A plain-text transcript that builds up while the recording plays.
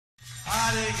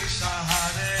Krishna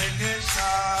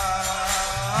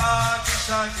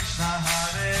Krishna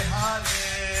Hare Hare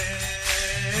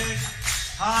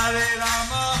Hare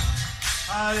Rama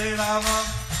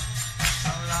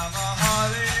Rama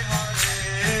Hare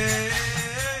Hare.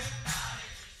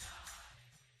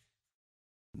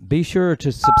 Be sure to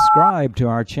subscribe to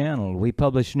our channel. We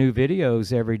publish new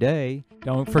videos every day.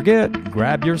 Don't forget,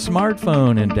 grab your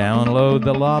smartphone and download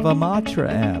the Lava Matra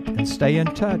app and stay in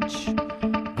touch.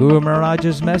 Guru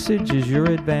Maharaj's message is your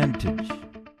advantage.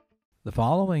 The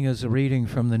following is a reading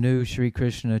from the new Sri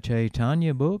Krishna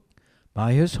Caitanya book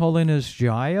by His Holiness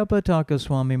Jayapataka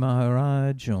Swami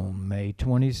Maharaj on May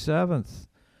 27th,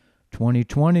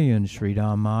 2020 in Sri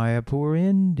Mayapur,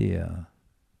 India.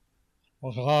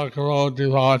 Karoti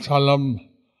Vachalam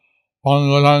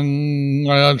Pangalang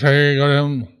Ayate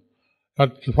Garim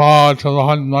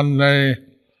Katpatavahan Mande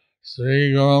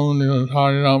Sri Garam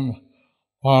Nilatarinam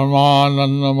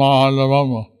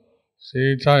Parmanandamalavam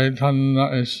Sri Caitanya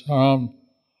Isam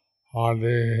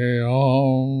Hare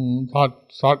Om Tat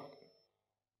Sat.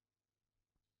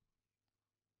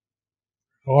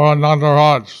 Gaura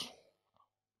Nataraja.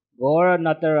 Gaura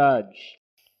Nataraja,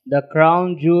 the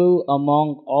crown jewel among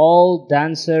all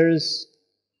dancers,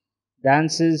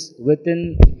 dances within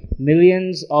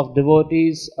millions of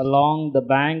devotees along the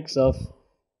banks of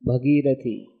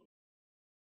Bhagirathi.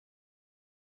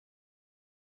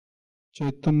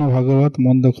 Chaitanya ভাগবত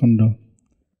মন্দখণ্ড।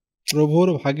 প্রভুর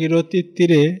ভাগীরথীর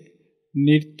তীরে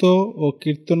নৃত্য ও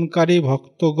কীর্তনকারী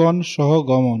ভক্তগণ সহ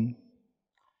গমন।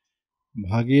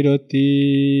 ভাগীরথী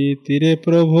তীরে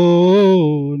প্রভু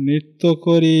নৃত্য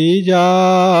করি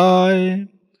যায়,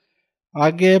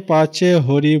 আগে পাছে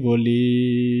হরি বলি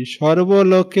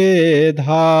সর্বলোকে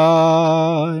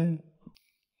ধায়।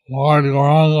 Lord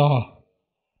Gauranga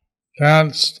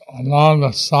danced along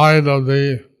the side of the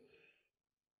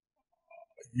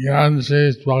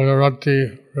Ganges Bhagirathi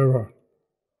river.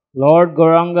 Lord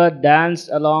Gauranga danced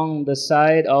along the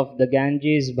side of the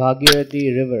Ganges Bhagirathi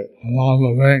river.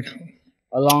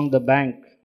 Along the bank.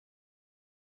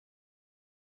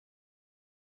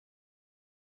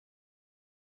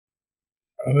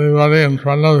 Everybody in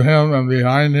front of him and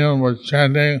behind him was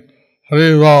chanting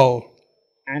Hari Bol.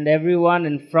 And everyone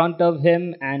in front of him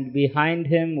and behind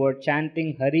him were chanting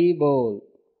Hari Bol.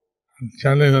 And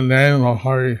chanting the name of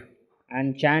Hari. And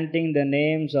chanting the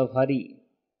names of Hari.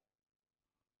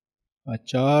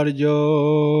 আচার্য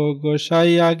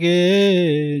গোসাই আগে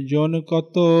জন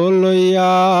কত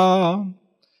লইয়া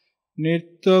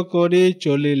নৃত্য করি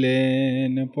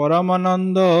চলিলেন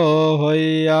পরমানন্দ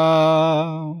হইয়া।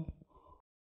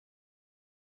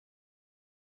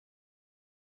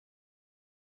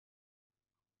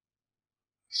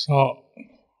 So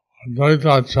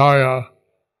Advaita Acharya,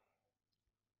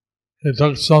 he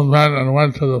took some men and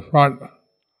went to the front.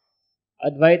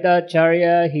 Advaita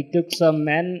Acharya, he took some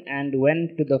men and went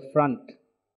to the front.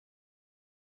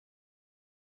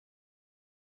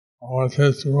 With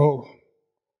his group,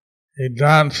 he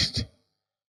danced.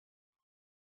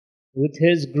 With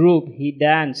his group, he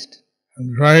danced. In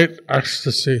great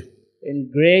ecstasy. In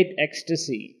great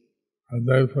ecstasy. And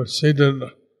they proceeded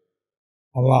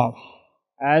along.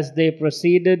 As they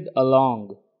proceeded along.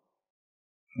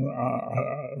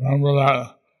 Remember that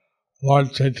Lord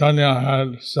Caitanya had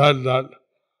said that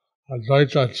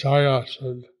Advaita Acharya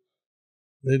should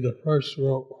lead the first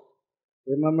group.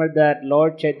 Remember that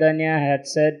Lord Caitanya had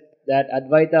said that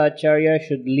Advaita Acharya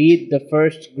should lead the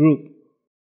first group.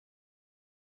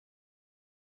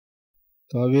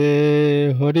 তবে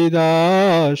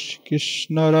হরিদাস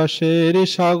কৃষ্ণ রসের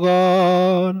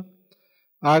সাগর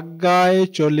আজ্ঞায়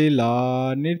চলিলা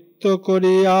নৃত্য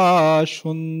করিয়া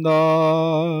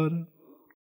সুন্দর।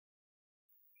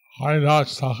 Haridas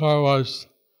Thakur was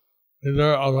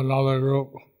leader of another group.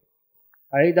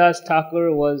 Haridas Thakur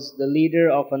was the leader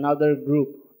of another group.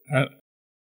 And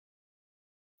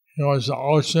he was the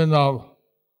ocean of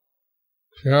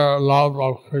pure love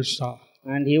of Krishna.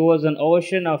 And he was an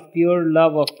ocean of pure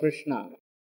love of Krishna.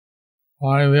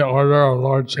 By the order of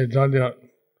Lord Caitanya.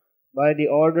 By the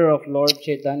order of Lord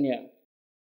Caitanya.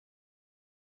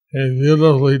 He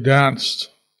beautifully danced.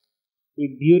 He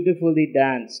beautifully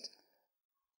danced.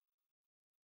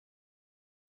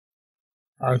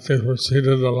 As he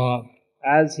proceeded along.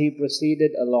 As he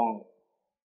proceeded along.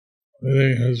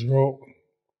 Leading his group.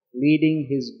 Leading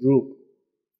his group.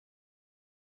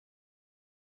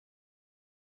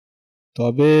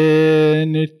 তবে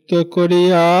নৃত্য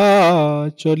করিয়া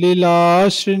চলিলা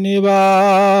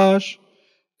শ্রীনিবাস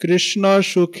কৃষ্ণ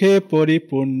সুখে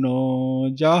পরিপূর্ণ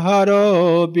যাহার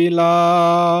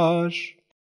বিলাস।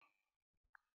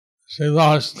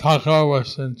 Sridas Thakur was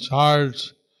in charge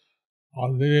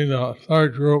leading the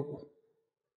third group.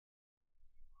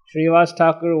 Srivas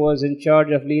Thakur was in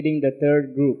charge of leading the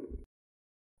third group.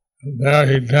 And there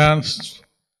he danced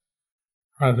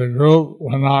as the group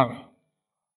went on.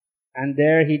 And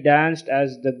there he danced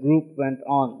as the group went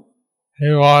on.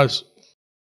 He was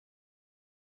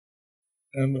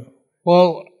in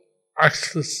full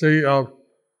ecstasy of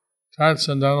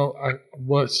transcendental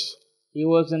bliss, He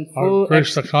was in of full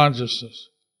Krishna consciousness.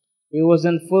 He was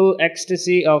in full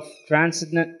ecstasy of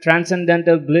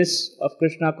transcendental bliss of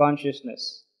Krishna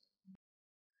consciousness.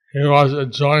 He was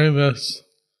enjoying this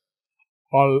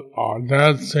while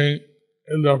dancing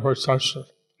in the procession.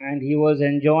 And he was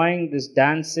enjoying this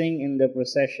dancing in the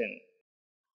procession.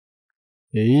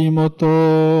 এই মতো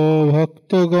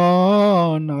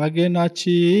ভক্তগণ আগে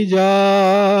নাচি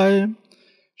যায়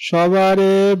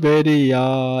সবারে বেরিয়া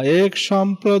এক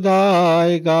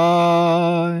সম্প্রদায়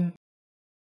গায়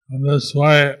In this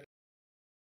way,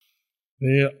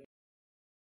 the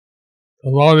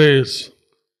devotees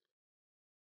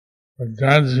were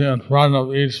dancing in front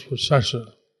of each procession.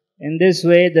 In this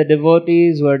way, the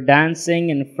devotees were dancing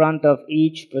in front of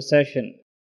each procession.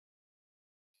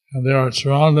 And they were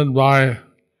surrounded by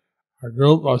a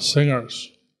group of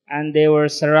singers. And they were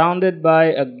surrounded by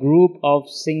a group of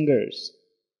singers.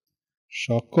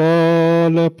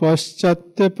 সকল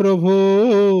পশ্চাতে প্রভু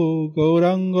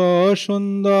গৌরাঙ্গ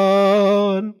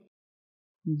সুন্দর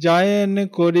জায়েন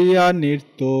করিয়া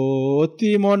নৃত্য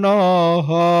অতি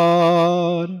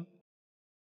মনোহর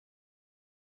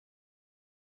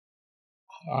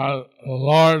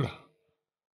Lord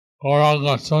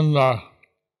Gauranga Sundar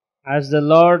As the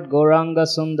Lord Gauranga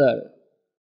Sundar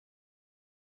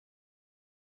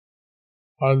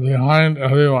was behind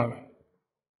everyone.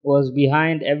 was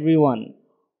behind everyone.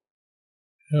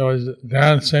 He was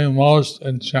dancing most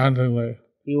enchantingly.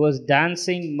 He was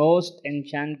dancing most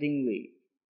enchantingly.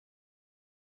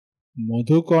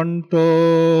 মধুকণ্ঠ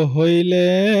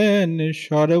হইলেন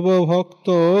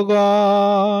সর্বভক্তগণ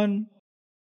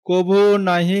কভু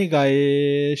নাহি গায়ে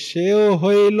সেও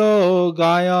হইল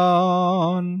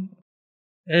গায়ন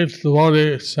Each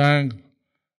devotee sang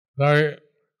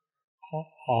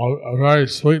very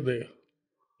sweetly.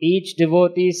 Each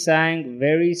devotee sang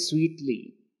very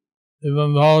sweetly.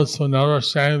 Even those who never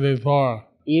sang before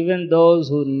Even those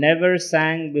who never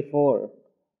sang before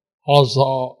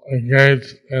also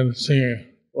engaged in singing.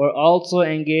 were also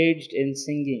engaged in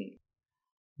singing.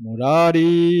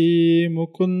 Murari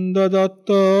Mukunda Dutta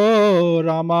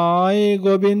Ramai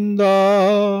Govinda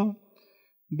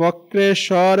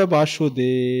Bakreshwar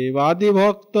Basudeb আদি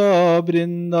ভক্ত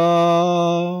বৃন্দ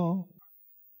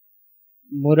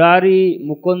Murari,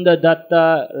 Mukunda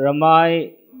Datta,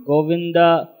 Ramai,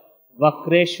 Govinda,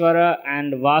 Vakreshwara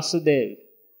and Vasudev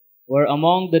were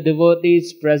among the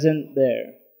devotees present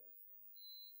there.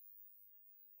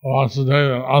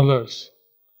 Vasudev and others.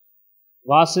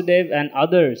 Vasudev and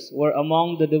others were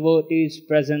among the devotees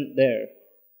present there.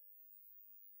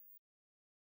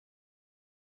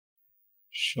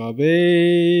 সবে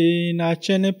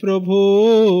নাচেন প্রভু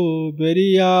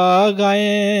বেরিয়া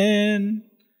গায়েন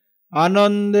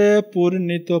আনন্দে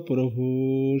পূর্ণিত প্রভু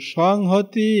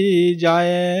সংহতি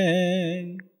যায়েন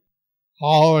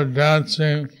All were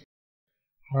dancing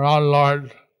around Lord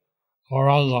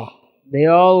Gauranga. They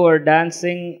all were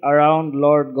dancing around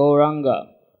Lord Gauranga.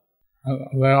 And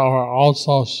they were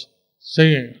also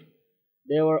singing.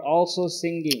 They were also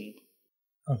singing.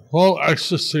 In full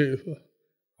ecstasy,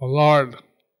 the Lord,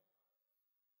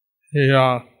 He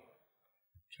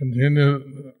continued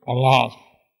along.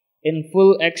 In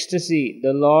full ecstasy,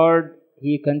 the Lord,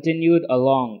 He continued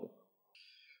along.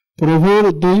 প্রভুর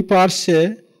দুই পার্শ্বে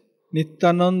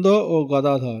নিত্যানন্দ ও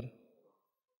গদাধর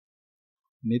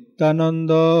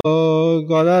নিত্যানন্দ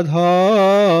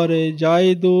গদাধর যাই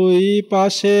দুই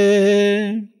পাশে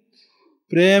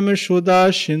প্রেম সুধা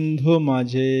সিন্ধু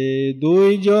মাঝে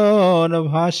দুইজন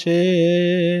ভাসে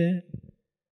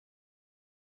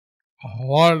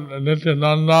Lord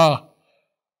Nityananda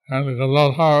and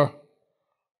Gadadhar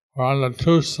were on the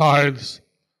two sides,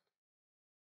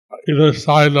 either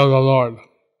side of the Lord.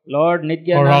 Lord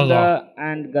Nityananda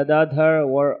and Gadadhar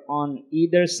were on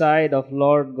either side of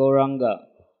Lord Gauranga.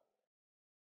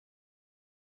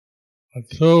 The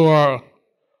two were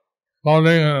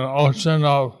floating in an ocean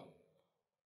of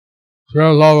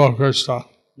pure love of Krishna.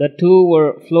 The two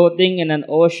were floating in an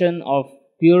ocean of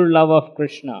pure love of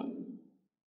Krishna.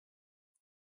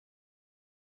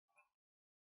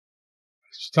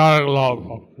 Ecstatic love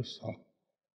of Krishna.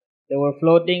 They were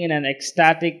floating in an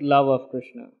ecstatic love of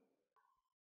Krishna.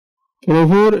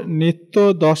 প্রভুর নিত্য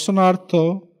দর্শনার্থ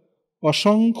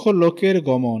অসংখ্য লোকের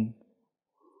গমন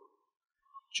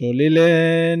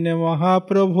চলিলেন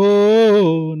মহাপ্রভু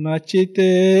নাচিতে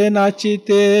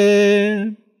নাচিতে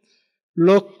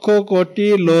লক্ষ কোটি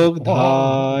লোক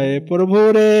ধায়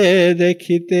প্রভুরে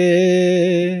দেখিতে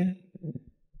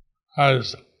As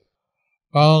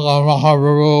Gaura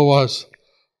Mahaprabhu was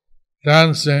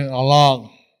dancing along,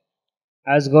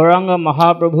 As Gauranga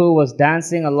Mahaprabhu was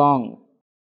dancing along,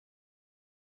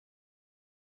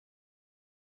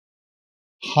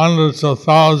 hundreds of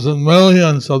thousands,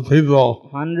 millions of people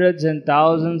hundreds and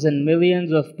thousands and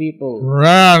millions of people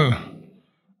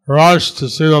rushed to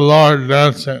see the Lord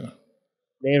dancing.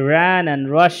 they ran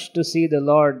and rushed to see the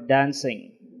Lord dancing.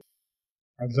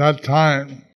 At that time,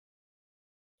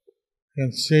 you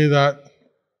can see that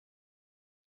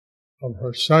the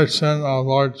procession of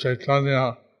Lord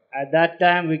Caitanya At that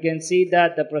time, we can see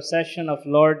that the procession of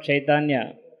Lord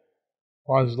Caitanya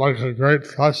was like a great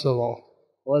festival.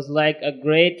 was like a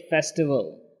great festival.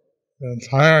 The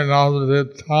entire Navadvip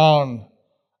town,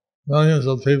 millions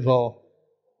of people,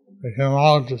 they came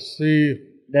out to see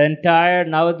The entire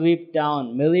Navadvip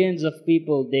town, millions of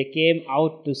people, they came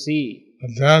out to see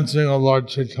the dancing of Lord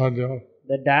Caitanya.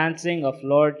 the dancing of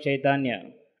Lord Caitanya.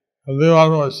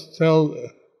 Everyone was filled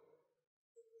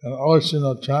an ocean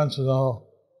of transcendental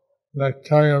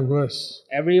nectarian bliss.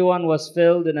 Everyone was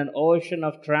filled in an ocean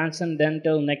of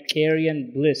transcendental nectarian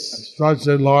bliss,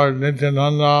 Especially Lord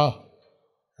Nityananda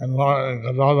and Lord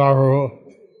Gadadharu.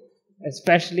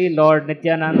 especially Lord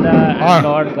Nityananda and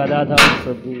Lord Gadadhar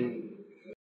Prabhu.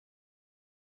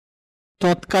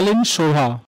 তৎকালীন শোভা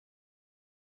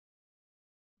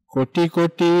কোটি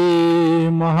কোটি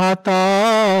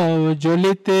মহাতাপ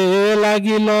জ্বলিতে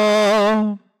লাগিল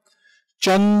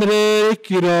চন্দ্রের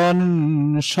কিরণ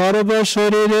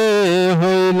সর্বশরীরে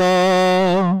হইল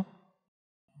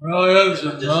Millions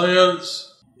and millions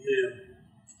of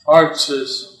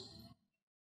torches,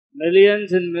 Millions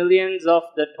and millions of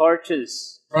the torches,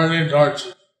 burning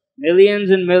torches, millions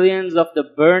and millions of the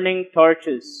burning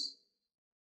torches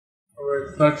were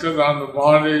reflected on the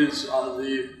bodies of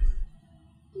the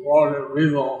devoted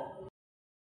people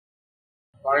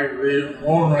like the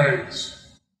moon rays.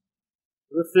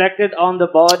 reflected on the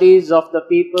bodies of the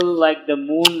people like the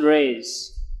moon rays.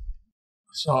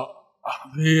 So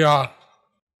the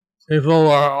people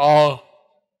were all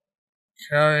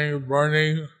carrying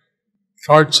burning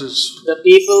torches. The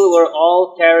people were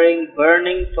all carrying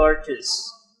burning torches.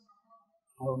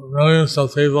 Millions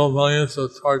of people, millions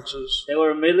of torches. There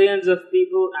were millions of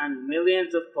people and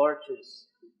millions of torches.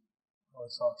 It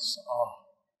was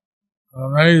an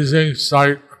amazing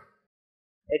sight.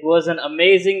 It was an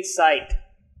amazing sight.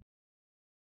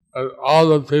 All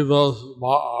the people's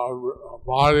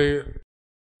body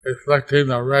reflecting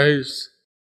the rays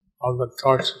of the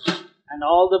torches. And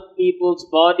all the people's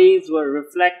bodies were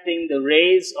reflecting the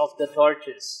rays of the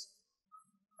torches.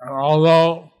 And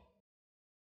although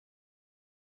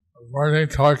the burning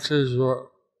torches were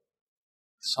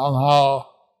somehow,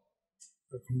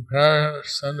 the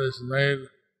comparison is made with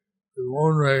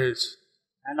moon rays.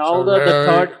 And although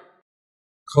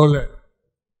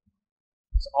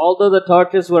the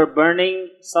torches were burning,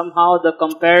 somehow the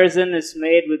comparison is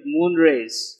made with moon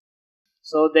rays.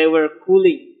 So they were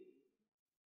cooling.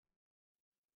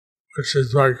 Which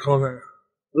is very cooling.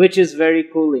 Which is very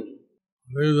cooling.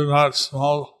 These are not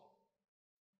small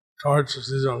torches,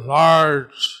 these are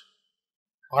large,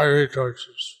 fiery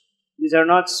torches. These are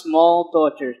not small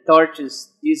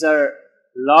torches. These are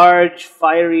large,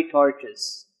 fiery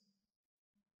torches.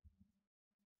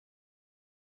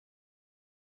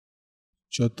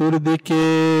 চতুর্দিকে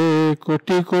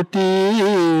কোটি কোটি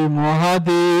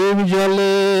মহাদেব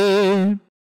জলে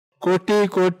কোটি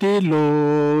কোটি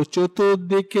লোক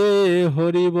চতুর্দিকে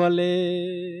হরি বলে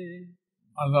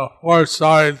On the four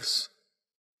sides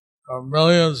are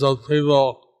millions of people,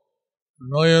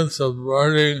 millions of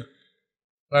burning,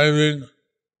 flaming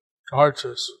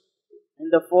torches. In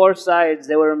the four sides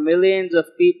there were millions of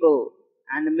people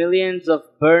and millions of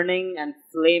burning and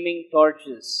flaming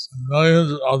torches.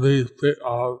 Millions of these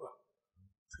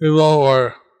people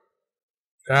were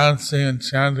dancing and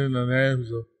chanting the names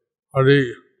of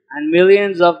Hari. And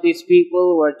millions of these people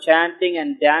were chanting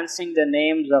and dancing the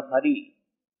names of Hari.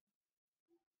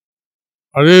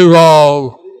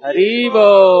 Haribol!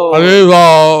 Haribol!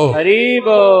 Haribol!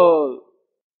 Haribol!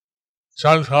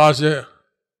 Chantkasi,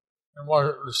 and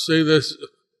want to see this,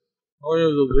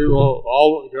 millions of people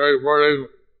all carrying burning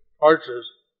torches.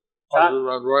 It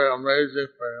was very amazing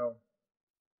for him.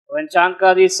 When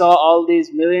Chankadi saw all these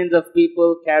millions of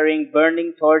people carrying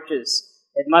burning torches,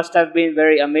 it must have been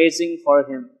very amazing for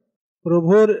him.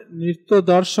 প্রভুর নৃত্য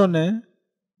দর্শনে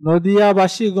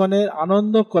নদিয়াবাসীগণের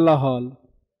আনন্দ কোলাহল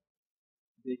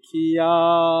দেখিয়া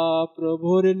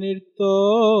প্রভুর নৃত্য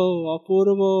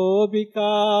অপূর্ব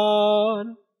বিকার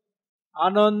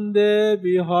আনন্দে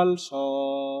বিহল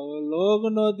সলোক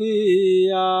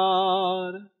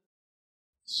নদীয়ার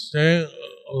Seeing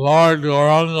Lord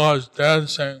Gauranga's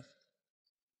dancing,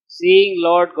 Seeing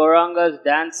Lord Gauranga's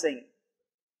dancing,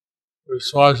 which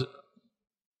was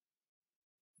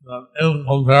an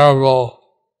incomparable,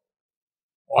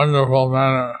 wonderful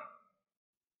manner.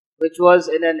 which was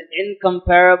in an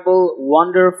incomparable,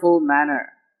 wonderful manner.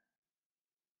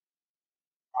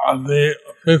 The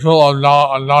people of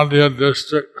Nadia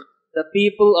district, The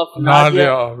people of Nadia,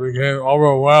 Nadia became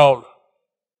overwhelmed,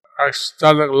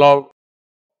 ecstatic love.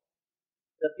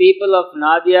 the people of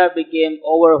Nadia became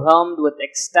overwhelmed with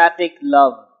ecstatic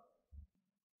love.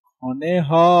 মনে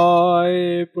হয়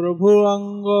প্রভু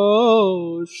অঙ্গ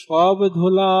সব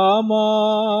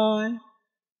ধুলাময়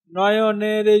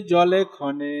নয়নের জলে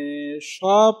ক্ষণে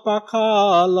সব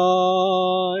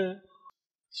পাখালয়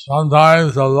Sometimes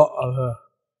the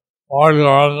Lord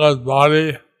Gauranga's body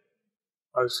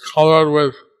was covered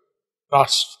with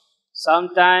dust.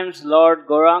 Sometimes Lord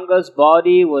Gauranga's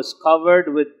body was covered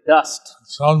with dust.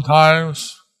 Sometimes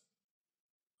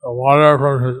the water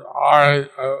from his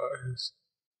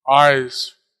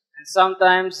eyes And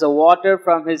sometimes the water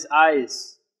from his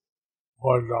eyes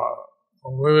would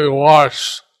completely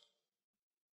wash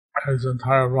his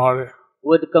entire body.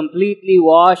 would completely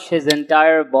wash his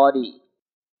entire body.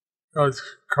 He was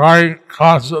crying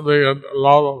constantly in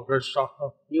love of Krishna.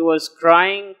 He was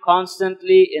crying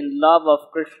constantly in love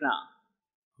of Krishna.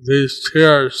 These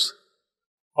tears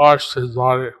washed his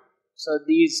body. So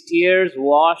these tears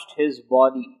washed his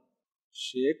body.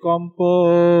 Say comp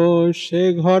সে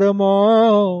ঘর্ম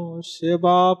সে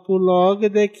বা পুলক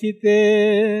দেখিতে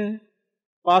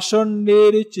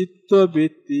পাষণ্ডের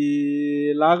চিত্তবৃত্তি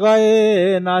লাগায়ে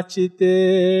নাচিতে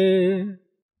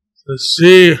To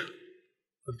see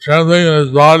the trembling in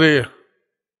his body,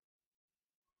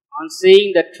 On seeing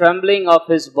the trembling of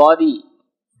his body,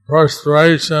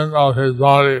 perspiration of his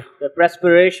body, the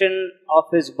perspiration of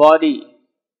his body,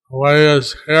 the way his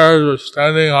hairs were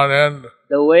standing on end,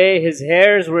 the way his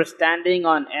hairs were standing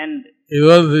on end,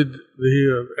 even the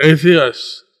atheists,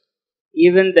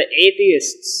 even the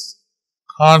atheists'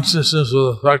 consciousness was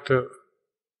affected.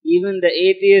 even the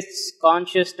atheists'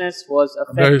 consciousness was They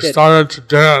affected. started to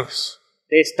dance.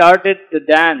 They started to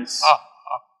dance.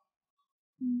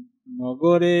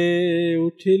 নগরে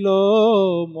উঠিল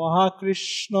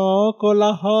মহাকৃষ্ণ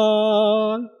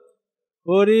কোলাহল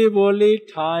হরি বলি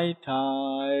ঠাই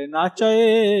ঠাই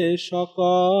নাচয়ে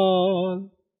সকল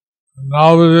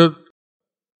Now the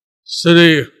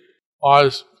city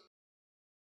was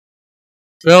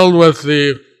filled with the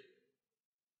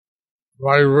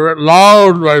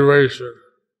loud vibration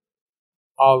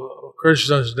of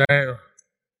Krishna's name.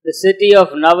 The city of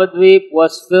Navadvip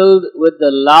was filled with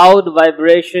the loud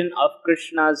vibration of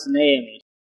Krishna's name.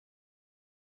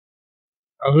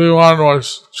 Everyone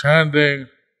was chanting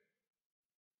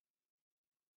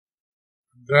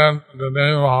then the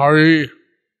name of Hari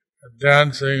and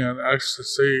dancing in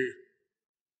ecstasy.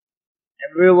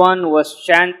 Everyone was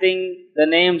chanting the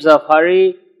names of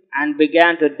Hari and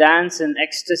began to dance in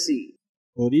ecstasy.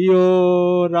 হরিও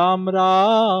Ram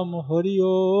Ram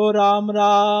হরিও Ram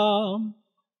Ram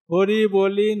Hari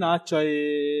বলি নাচয়ে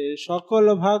সকল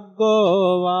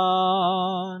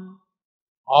ভাগ্যবান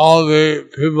All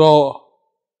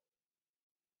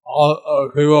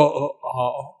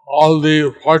the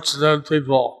fortunate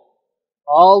people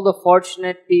All the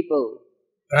fortunate people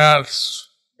danced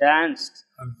danced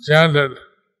and chanted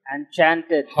and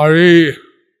chanted Hari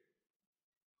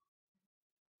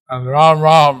and Ram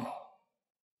Ram,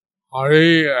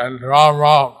 Hari and Ram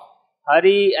Ram.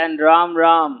 Hari and Ram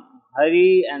Ram,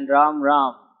 Hari and Ram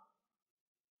Ram.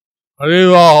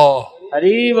 Haribo.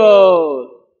 Haribo.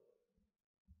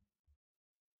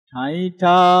 ঠাই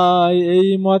ঠাই এই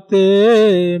মতে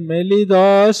মেলি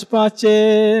দশ পাঁচে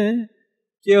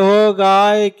কেহ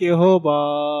গায় কেহ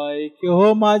বায় কেহ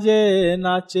মাঝে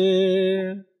নাচে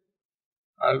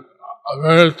At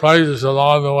various places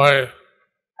along the way,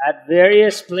 At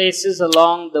various places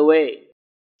along the way,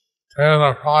 10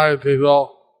 or 5 people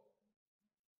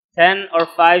 10 or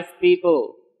 5 people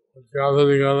would gather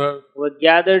together. would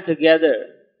gather together.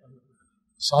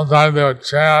 Sometimes they would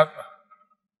chant,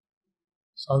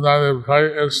 sometimes they would play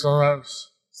instruments,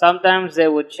 Sometimes they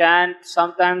would chant,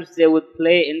 sometimes they would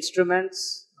play instruments,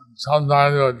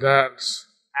 sometimes they would dance.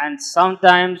 and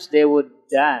sometimes they would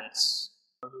dance.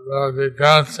 They would be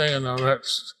dancing in the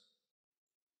midst.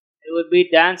 They would be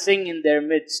dancing in their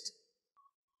midst.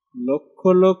 Lakh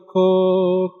lakh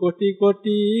crore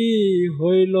crore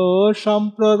হইল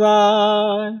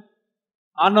সম্প্রদায়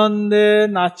আনন্দে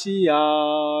নাচিয়া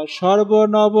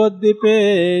সর্বনবদ্বীপে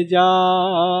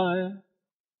যায়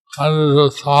hundreds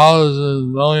of thousands,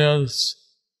 millions,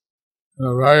 in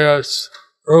various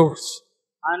groups.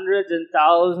 Hundreds and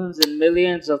thousands and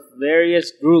millions of various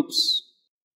groups.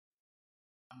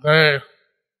 They,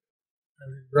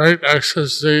 in great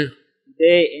ecstasy,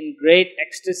 In great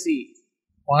ecstasy,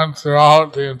 went throughout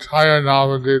the entire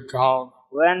Navadvip town.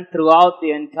 went throughout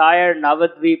the entire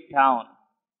Navadvip town.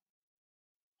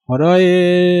 হরয়ে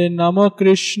নম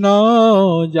কৃষ্ণ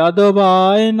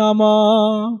যাদবায় নম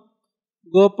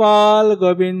Gopal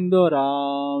Govinda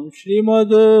Ram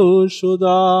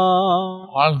Shri Madhusudan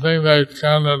One thing they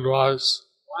chanted was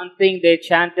One thing they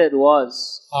chanted was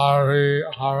Hari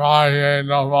Haraye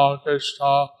Namo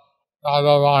Krishna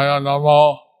Yadavaya Namo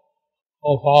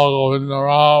Gopal Govinda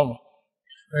Ram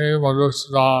Sri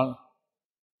Madhusudan.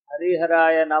 Hari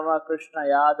Haraya Nama Krishna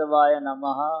Yadavaya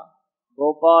Namaha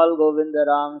Gopal Govinda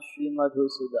Ram Sri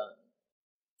Madhusudan.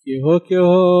 কেহ কেহ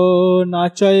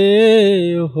নাচয়ে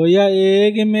হইয়া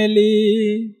এক মেলি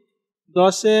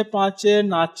দশে পাঁচে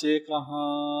নাচে কাহা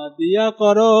দিয়া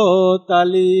করো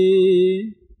তালি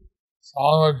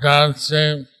Some were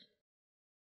dancing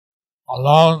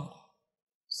alone,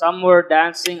 Some were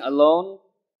dancing alone,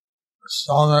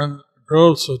 some in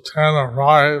groups of 10 or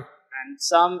 5, and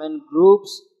some in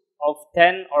groups of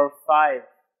 10 or 5,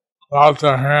 clapped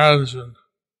their hands and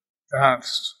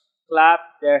danced.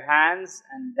 clapped their hands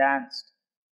and danced.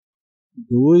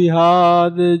 দুই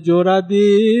হাত জোড়া দি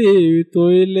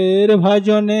তৈলের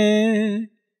ভাজনে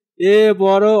এ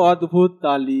বড় অদ্ভুত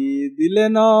তালি দিলে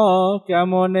ন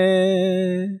কেমনে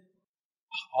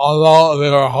Although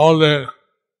they were holding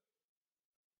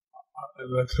in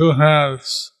the two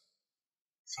hands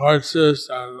torches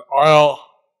and oil,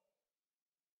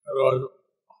 it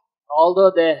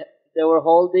Although they were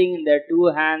holding in their two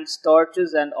hands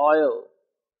torches and oil,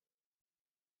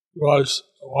 was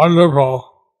wonderful,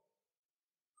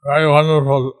 very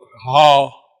wonderful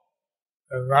how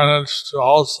they managed to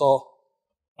also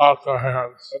clap their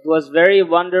hands. it was very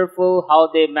wonderful how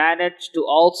they managed to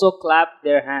also clap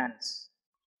their hands.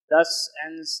 Thus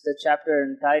ends the chapter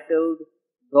entitled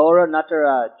Gaura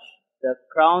Nataraja, the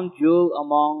crown jewel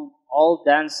among all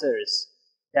dancers,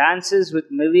 dances with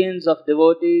millions of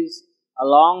devotees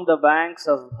along the banks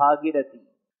of Bhagirathi.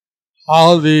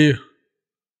 How the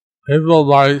people,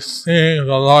 by seeing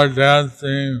the Lord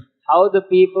dancing, How the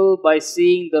people, by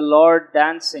seeing the Lord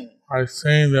dancing, by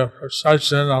seeing the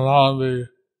procession along the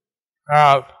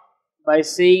path, by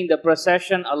seeing the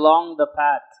procession along the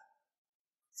path,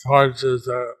 torches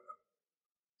that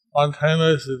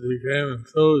spontaneously became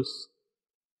enthused,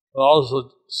 but also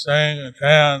sang and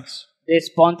dance, they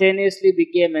spontaneously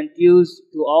became enthused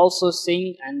to also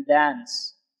sing and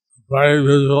dance play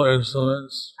musical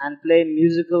instruments. and play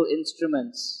musical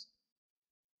instruments.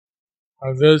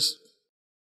 By this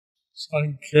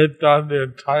Sankirtan, the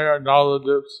entire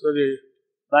Navadvip city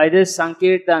By this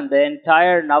Sankirtan, the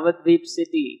entire Navadvip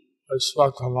city was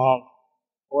swept along.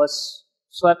 was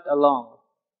swept along.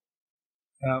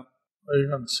 And we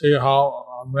can see how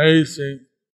amazing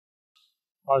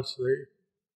was the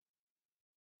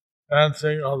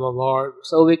dancing of the Lord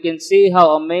So we can see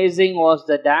how amazing was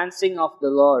the dancing of the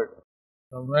Lord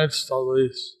in the midst of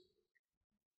these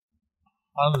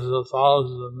hundreds of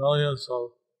thousands and millions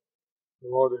of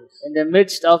devotees. in the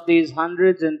midst of these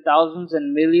hundreds and thousands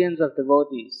and millions of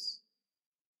devotees.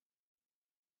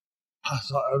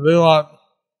 So everyone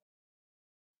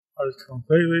was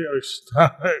completely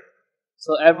ecstatic,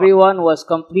 So everyone was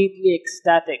completely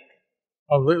ecstatic,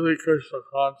 completely Krishna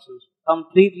conscious.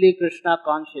 completely Krishna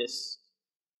conscious.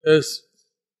 This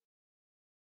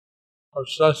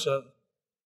procession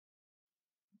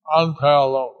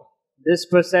unparalleled. This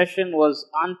procession was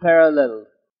unparalleled.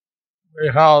 We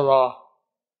have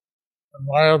in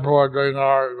Mayapur during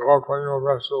our Gaura Purnima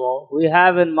festival, We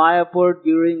have in Mayapur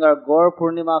during our Gaura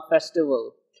Purnima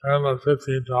festival 10 or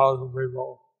 15,000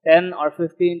 people 10 or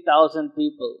 15,000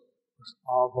 people.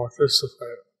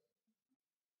 participate.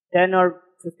 10 or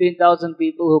 15,000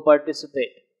 people who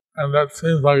participate. And that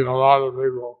seems like a lot of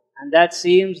people, And that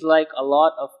seems like a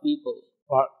lot of people.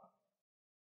 but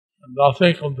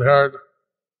nothing compared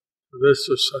to this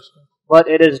procession, But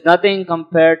it is nothing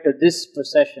compared to this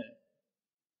procession,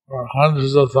 where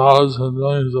hundreds of thousands and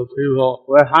millions of people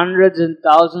where hundreds and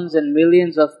thousands and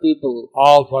millions of people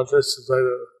all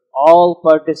participated, all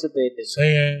participated,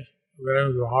 singing the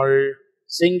names of Hari,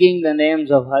 singing the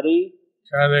names of Hari,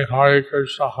 chanting Hare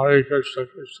Krishna, Krishna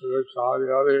Krishna, Hare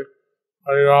Hare,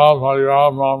 Hare Ram,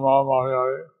 Ram Ram, Hare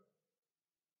Hare.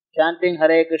 chanting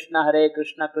Hare Krishna,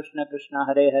 Krishna Krishna,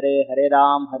 Hare Hare, Hare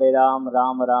Ram,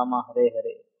 Ram Rama, Hare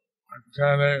Hare. And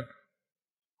chanting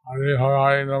Hare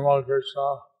Hare Nama Krishna,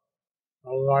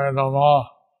 Hare Nama,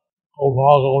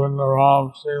 Gopal Govinda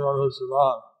Ram, Sri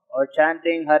Madhusudan. Or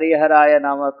chanting Hari Haraya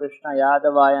Nama Krishna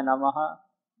Yadavaya Namaha,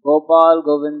 Gopal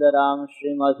Govinda Ram,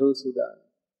 Sri Madhusudan.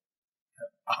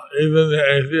 Even the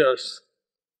atheists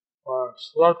were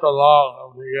swept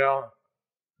along and began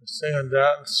to sing and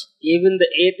dance. Even the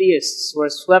atheists were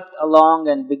swept along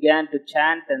and began to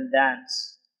chant and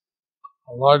dance.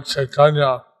 Lord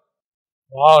Caitanya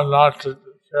vowed not to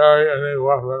carry any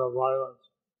weapon of violence.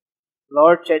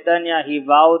 Lord Chaitanya, he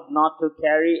vowed not to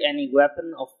carry any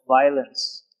weapon of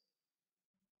violence.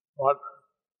 But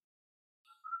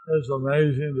his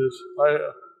amazing display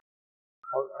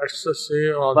of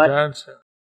ecstasy while dancing.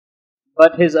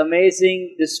 But his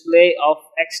amazing display of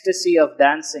ecstasy of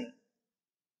dancing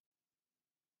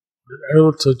was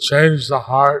able to change the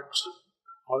hearts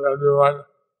of everyone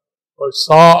who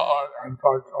saw and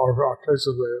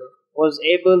participated. Was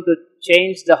able to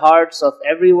change the hearts of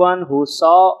everyone who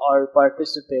saw or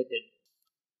participated.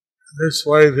 In this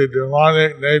way, the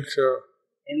demonic nature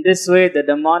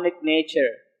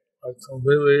was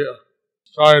completely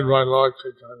destroyed by Lord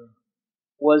Chaitanya.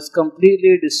 Was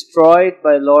completely destroyed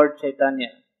by Lord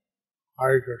Chaitanya.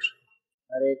 Hare Krishna.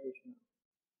 Hare Krishna.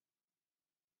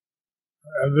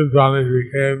 Everybody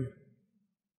became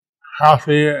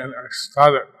happy and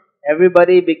ecstatic.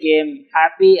 Everybody became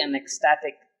happy and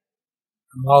ecstatic.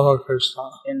 In love of Krishna.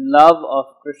 In love of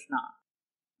Krishna.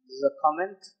 This is a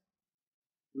comment.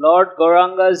 Lord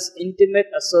Gauranga's intimate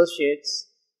associates,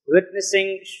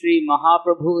 witnessing Sri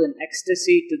Mahaprabhu in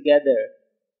ecstasy together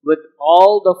with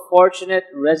all the fortunate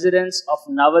residents of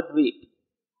Navadvip,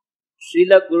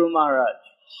 Srila Guru Maharaj,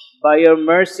 by your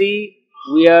mercy,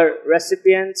 we are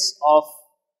recipients of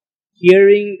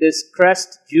hearing this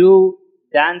crest jewel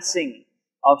dancing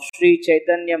of Sri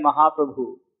Chaitanya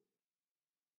Mahaprabhu.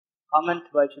 Comment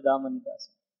by Chudamani Das.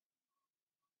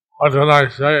 What can I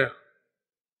say?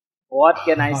 What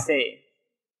can I say?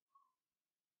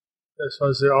 This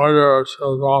was the order of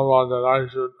Srila Prabhupada that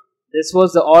I should. This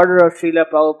was the order of Srila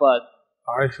Prabhupada.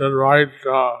 I should write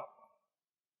the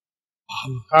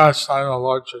pastime of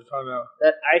Lord Chaitanya.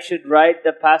 That I should write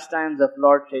the pastimes of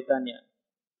Lord Chaitanya.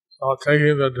 So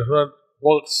taking the different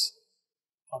books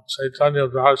of Chaitanya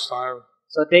pastime.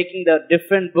 So taking the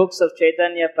different books of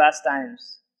Chaitanya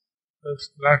pastimes.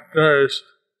 This nectar is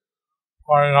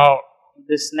pouring out.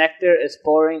 This nectar is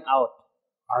pouring out.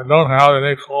 I don't have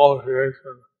any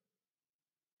qualification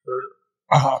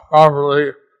to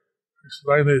properly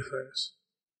explain these things.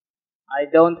 I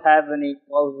don't have any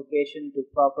qualification to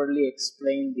properly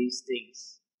explain these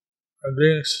things. And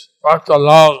being swept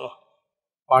along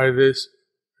by these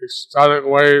ecstatic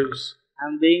waves.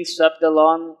 I'm being swept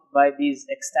along by these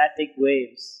ecstatic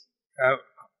waves. And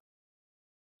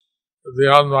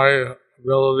beyond my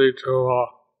ability to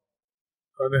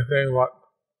do anything but.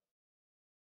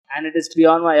 And it is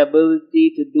beyond my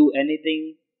ability to do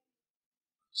anything.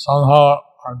 Somehow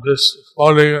I'm just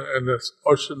floating in this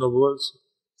ocean of bliss.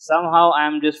 Somehow I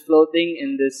am just floating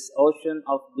in this ocean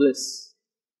of bliss.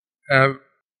 And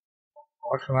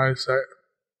what can I say?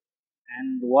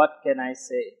 And what can I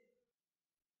say?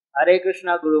 Hare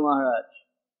Krishna Guru Maharaj.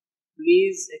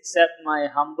 Please accept my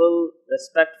humble,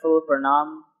 respectful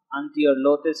pranam unto your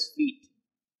lotus feet.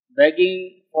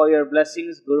 Begging for your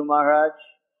blessings, Guru Maharaj.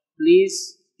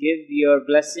 Please give your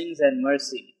blessings and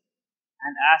mercy.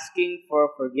 And asking for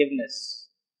forgiveness.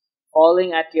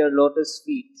 Falling at your lotus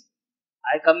feet.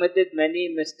 I committed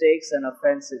many mistakes and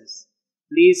offenses.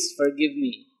 Please forgive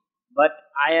me. But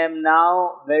I am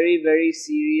now very, very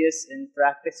serious in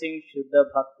practicing Shuddha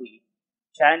Bhakti,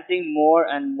 chanting more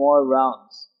and more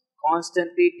rounds,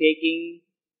 constantly taking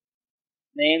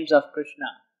names of Krishna.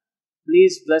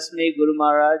 Please bless me, Guru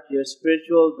Maharaj, your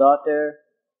spiritual daughter,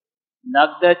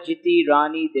 Nagda Chiti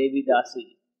Rani Devi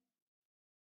Dasi.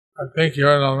 I think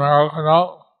you're in America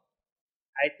now.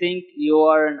 I think you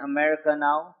are in America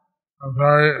now. I'm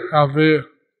very happy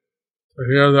to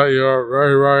hear that you're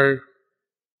very, very,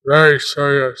 very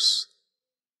serious.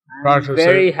 I'm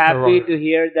very happy to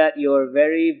hear that you are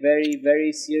very, very,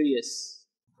 very serious.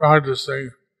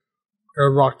 Practicing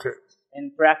pure bhakti.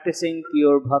 In practicing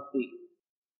pure bhakti.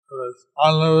 There's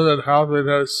unlimited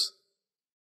happiness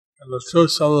in the two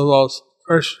syllables,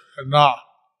 Krishna and Na.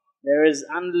 There is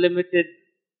unlimited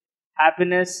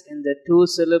happiness in the two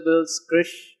syllables,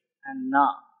 Krish and Na.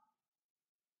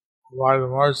 By the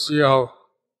mercy of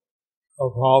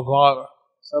Prabhupada.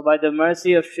 So by the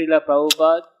mercy of Srila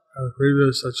Prabhupada and the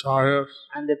previous acharyas,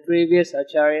 and the previous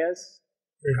acharyas,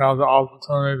 we have the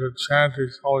opportunity to chant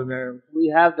His holy name.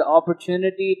 We have the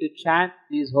opportunity to chant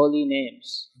these holy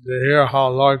names. To hear how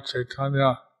Lord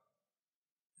Caitanya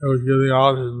was giving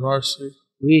out His mercy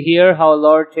We hear how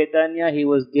Lord Chaitanya, he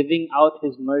was giving out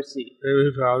his mercy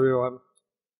freely to everyone.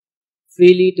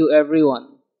 freely to everyone.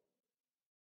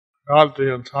 Got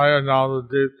the entire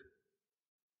Navadvip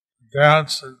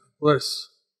dance in bliss,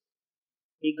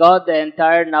 He got the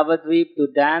entire Navadvip to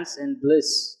dance in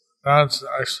bliss, dance in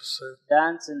ecstasy.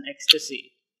 dance in ecstasy.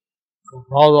 The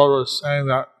Prabhupada was saying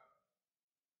that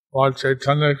Lord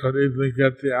Chaitanya could even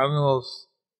get the animals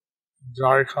in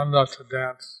Jharkhand to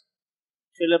dance.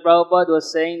 Srila Prabhupada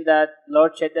was saying that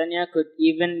Lord Chaitanya could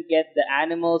even get the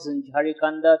animals in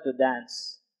Jharikanda to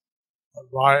dance. But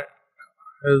by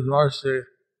His mercy,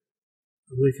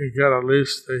 we can get at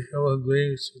least the human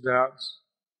beings to dance.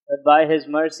 But by his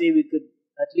mercy, we could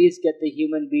at least get the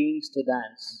human beings to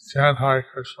dance Chant Hare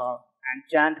Krishna. and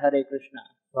chant Hare Krishna.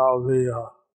 That would be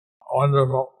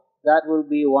wonderful. That will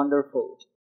be wonderful.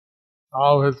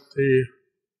 Now with the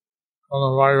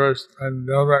coronavirus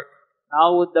pandemic,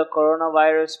 Now with the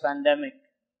coronavirus pandemic,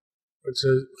 which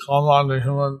has come on the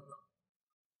human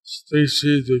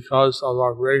species because of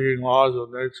our breaking laws of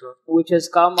nature, which has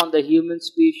come on the human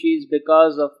species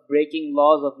because of breaking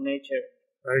laws of nature,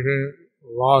 breaking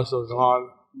laws of God.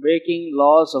 breaking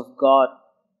laws of God.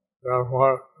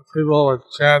 Therefore, people would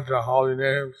chant the holy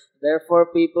names, Therefore,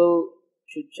 people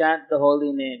should chant the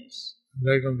holy names, and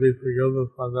they can be forgiven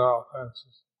for their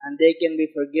offenses. and they can be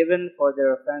forgiven for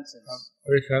their offenses,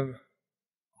 The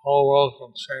whole world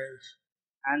can change.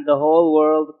 and the whole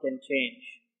world can change.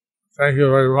 Thank you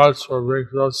very much for being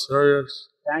so serious.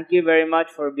 Thank you very much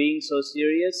for being so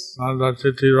serious. Nanda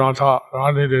Chiti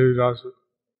Rani Devi Dasi,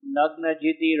 Nagna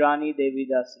Jiti Rani Devi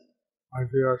Dasi, my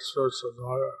dear spiritual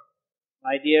daughter.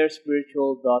 my dear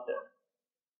spiritual daughter.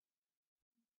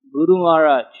 Guru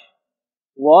Maharaj,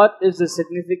 what is the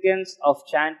significance of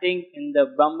chanting in the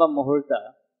Brahma Muhurta,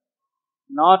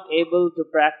 not able to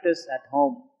practice at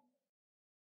home?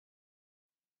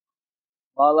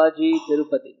 Balaji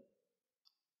Tirupati.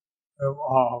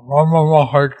 Brahma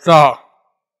Muhurta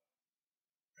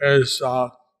is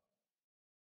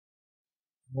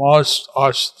most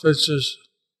auspicious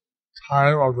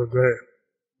time of the day.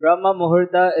 Brahma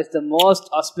Muhurta is the most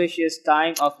auspicious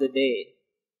time of the day.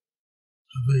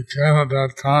 If we chant at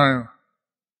that time,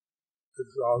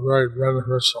 it's very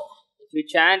beneficial. If we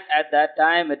chant at that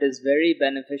time, it is very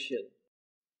beneficial.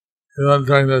 Even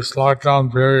during this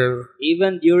lockdown period,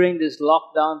 Even during this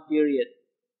lockdown period,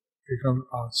 you can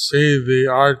see the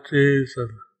artis and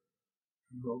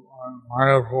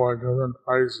Mayapur and different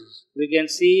places we can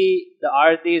see the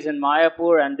artis in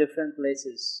Mayapur and different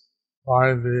places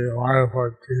by the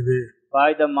Mayapur TV.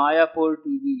 by the Mayapur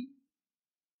TV.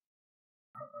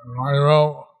 In my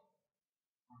room,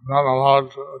 I'm not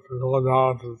allowed to go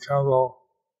down to the temple.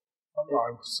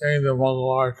 I'm seeing the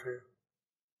Mongol arti.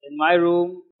 In my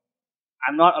room,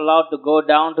 I'm not allowed to go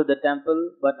down to the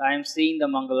temple, but I am seeing the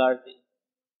Mangalarti.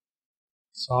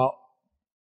 So,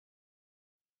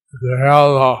 if you have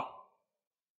a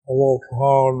mobile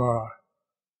phone or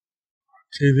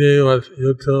TV with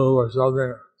YouTube or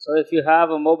something, So if you have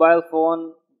a mobile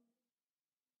phone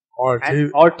or TV,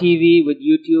 or TV with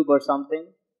YouTube or something,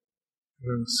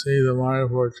 you can see the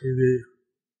Mayapur TV,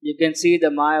 you can see the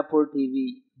Mayapur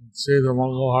TV see the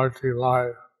Mongol arti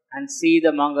live. and see the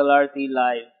Mangalarti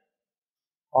live.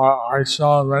 I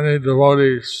saw many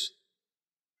devotees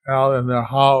out in their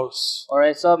house, Or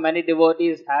I saw many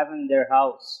devotees have in their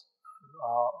house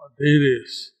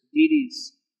deities.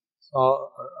 deities. So,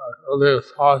 as early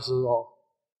as possible,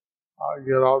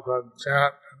 get up and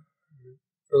chant and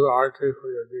do the arti for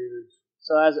your deities.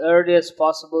 So as early as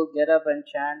possible, get up and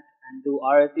chant and do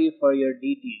arati for your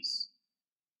deities.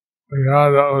 We had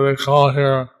what they call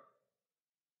here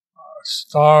a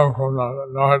storm from the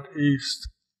northeast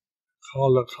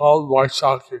called the Kal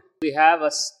Vaishakhi. We have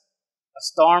a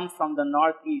storm from the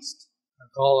northeast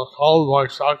Called the Kal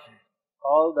Vaishakhi.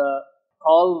 called the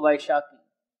Kal Vaishakhi.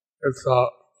 It's a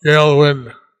gale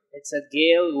wind, It's a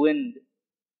gale wind,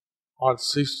 about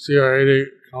 60 or 80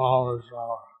 kilometers an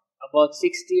hour. about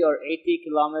 60 or 80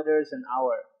 kilometers an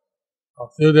hour. A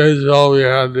few days ago, we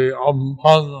had the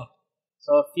Ampang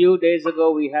So a few days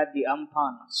ago, we had the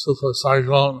Amphan super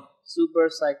cyclone. super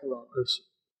cyclone, Which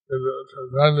did a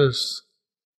tremendous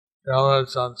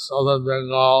damage on southern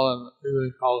Bengal and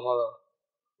even Calcutta.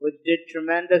 which did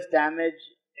tremendous damage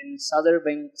in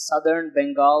southern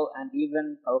Bengal and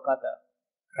even Kolkata.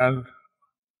 And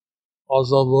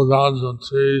also blew down some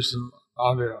trees in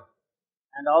Nadia.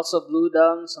 And also blew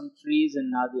down some trees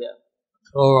in Nadia.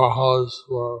 Two of our houses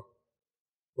were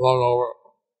blown over.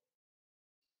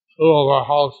 two of our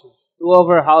houses. Two of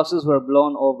our houses were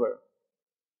blown over.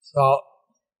 So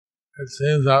it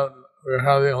seems that we're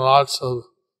having lots of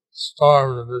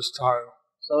storms at this time.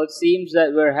 So it seems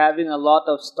that we're having a lot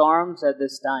of storms at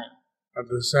this time. At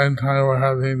the same time, we're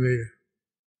having the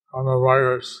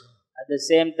coronavirus. At the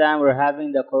same time, we're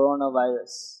having the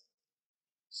coronavirus.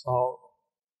 So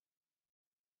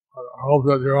I hope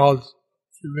that you're all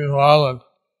keeping well and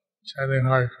chanting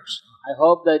Hare Krishna. I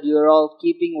hope that you're all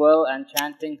keeping well and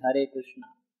chanting Hare Krishna.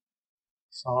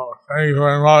 So thank you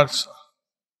very much.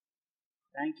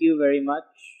 Thank you very much.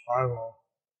 I will.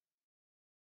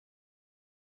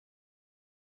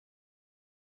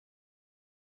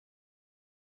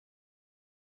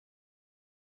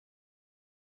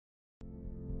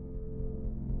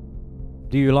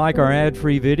 Do you like our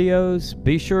ad-free videos?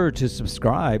 Be sure to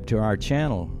subscribe to our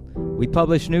channel. We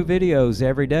publish new videos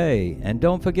every day, and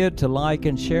don't forget to like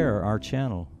and share our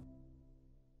channel.